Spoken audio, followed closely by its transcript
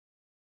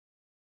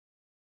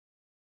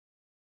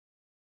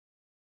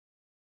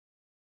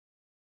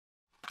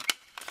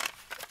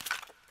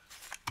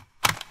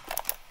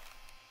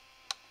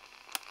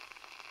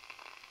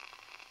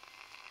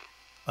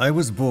I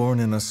was born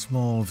in a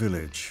small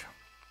village.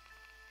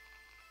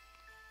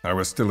 I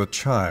was still a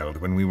child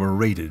when we were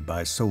raided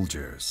by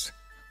soldiers.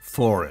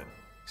 Foreign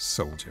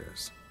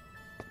soldiers.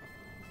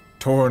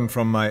 Torn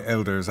from my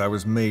elders, I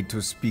was made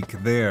to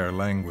speak their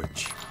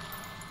language.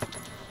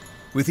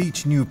 With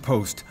each new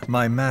post,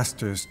 my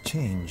masters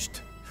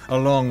changed,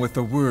 along with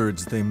the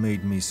words they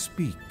made me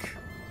speak.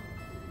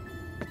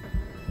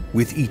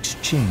 With each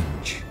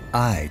change,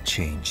 I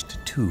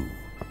changed too.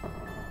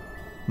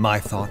 My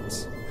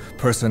thoughts,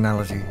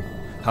 personality,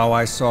 how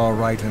I saw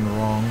right and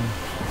wrong.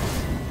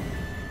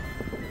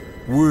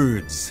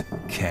 Words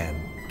can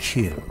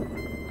kill.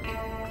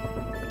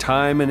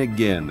 Time and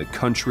again, the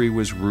country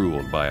was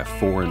ruled by a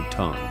foreign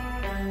tongue.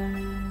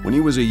 When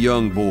he was a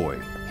young boy,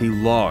 he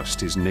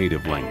lost his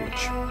native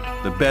language,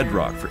 the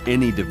bedrock for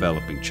any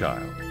developing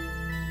child.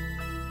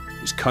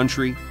 His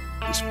country,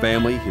 his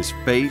family, his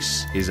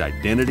face, his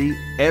identity,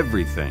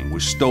 everything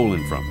was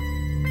stolen from him.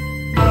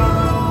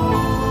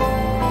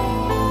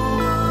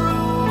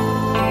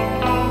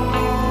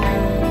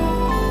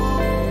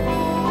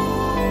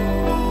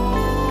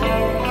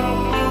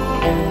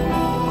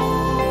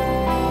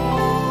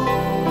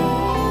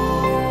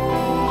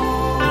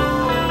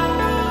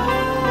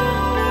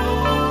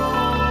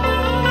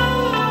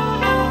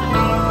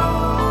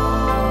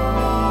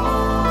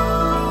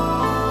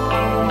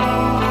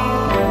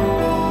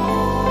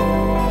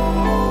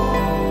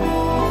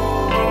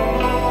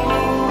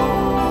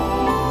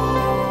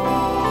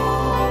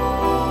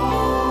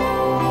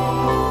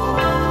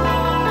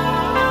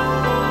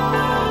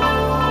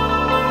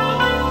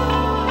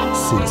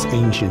 Since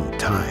ancient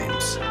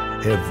times,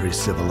 every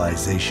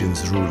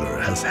civilization's ruler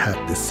has had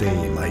the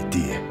same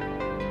idea.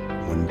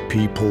 When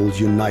people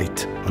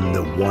unite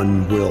under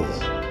one will,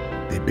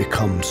 they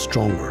become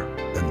stronger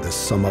than the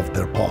sum of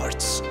their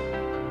parts.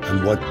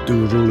 And what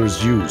do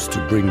rulers use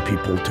to bring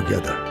people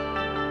together?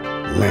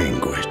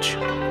 Language.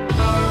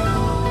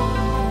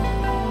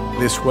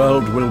 This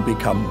world will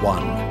become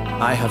one.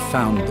 I have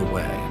found the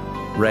way.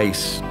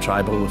 Race,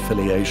 tribal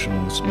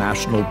affiliations,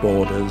 national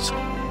borders,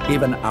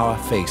 even our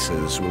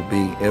faces will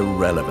be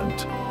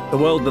irrelevant. The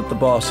world that the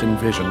boss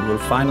envisioned will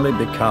finally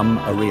become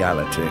a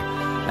reality,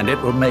 and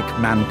it will make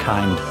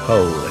mankind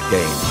whole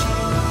again.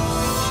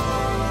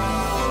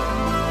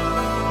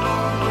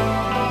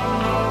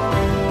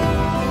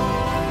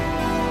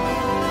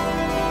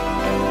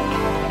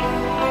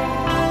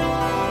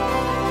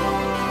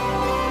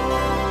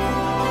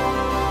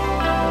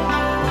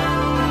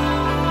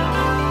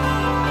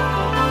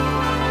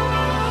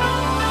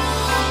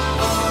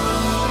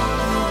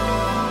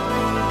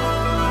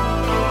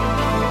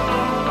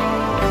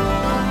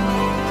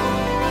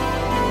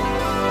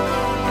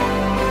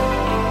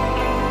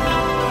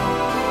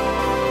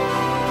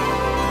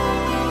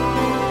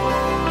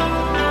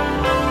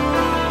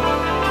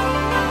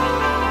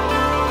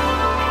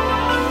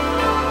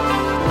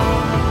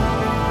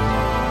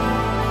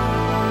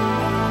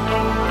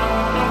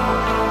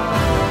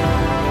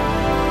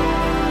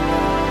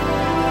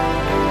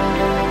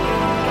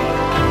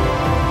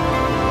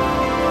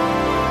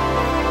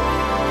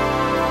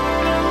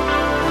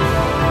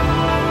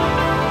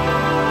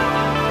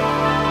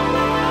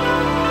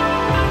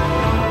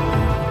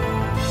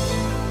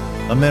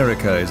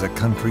 America is a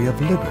country of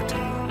liberty,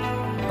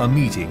 a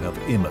meeting of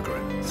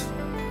immigrants.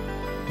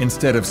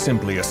 Instead of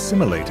simply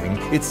assimilating,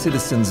 its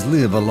citizens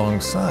live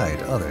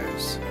alongside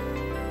others.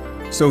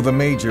 So the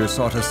Major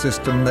sought a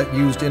system that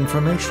used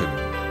information,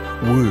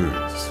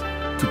 words,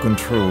 to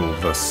control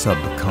the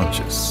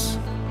subconscious.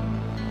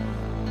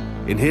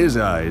 In his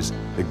eyes,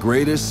 the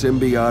greatest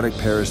symbiotic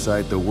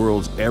parasite the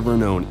world's ever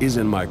known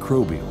isn't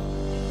microbial,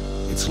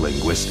 it's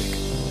linguistic.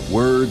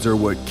 Words are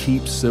what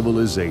keeps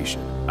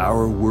civilization,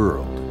 our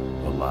world,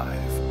 alive.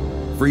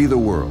 Free the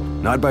world,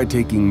 not by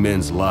taking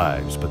men's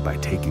lives, but by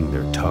taking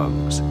their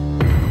tongues.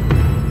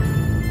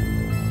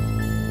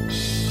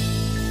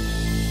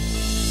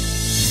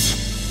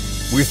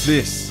 With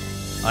this,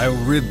 I'll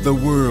rid the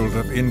world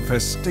of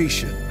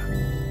infestation.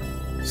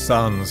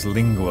 Sans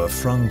lingua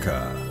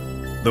franca,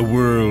 the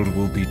world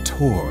will be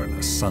torn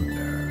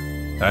asunder,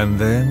 and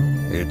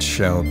then it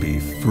shall be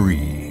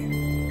free.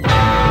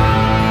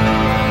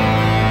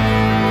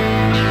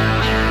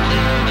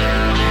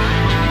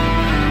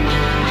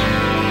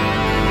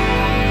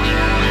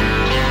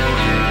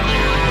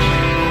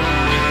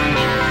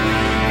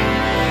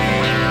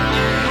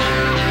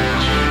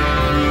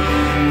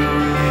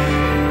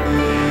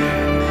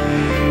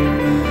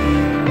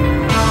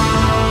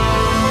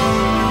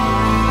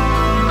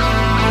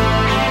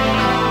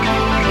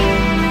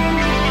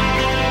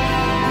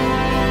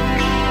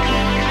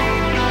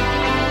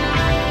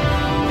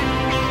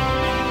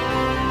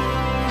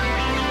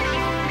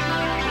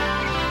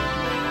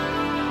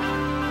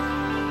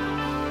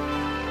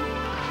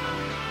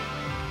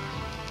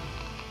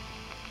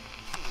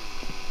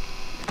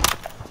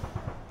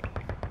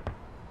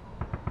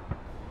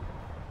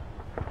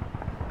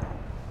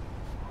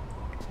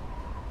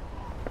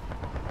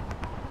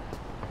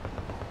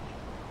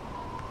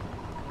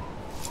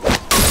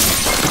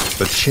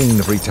 The chain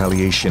of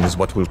retaliation is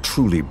what will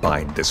truly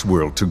bind this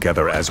world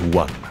together as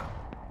one.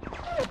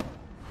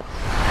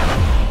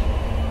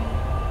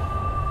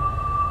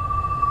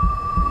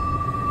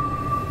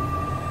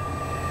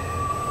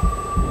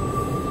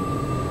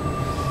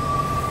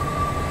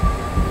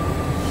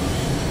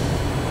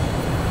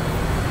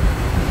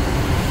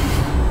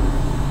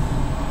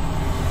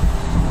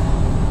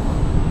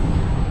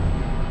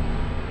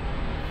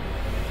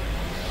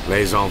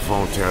 Les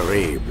enfants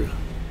terribles,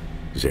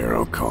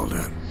 Zero called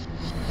it.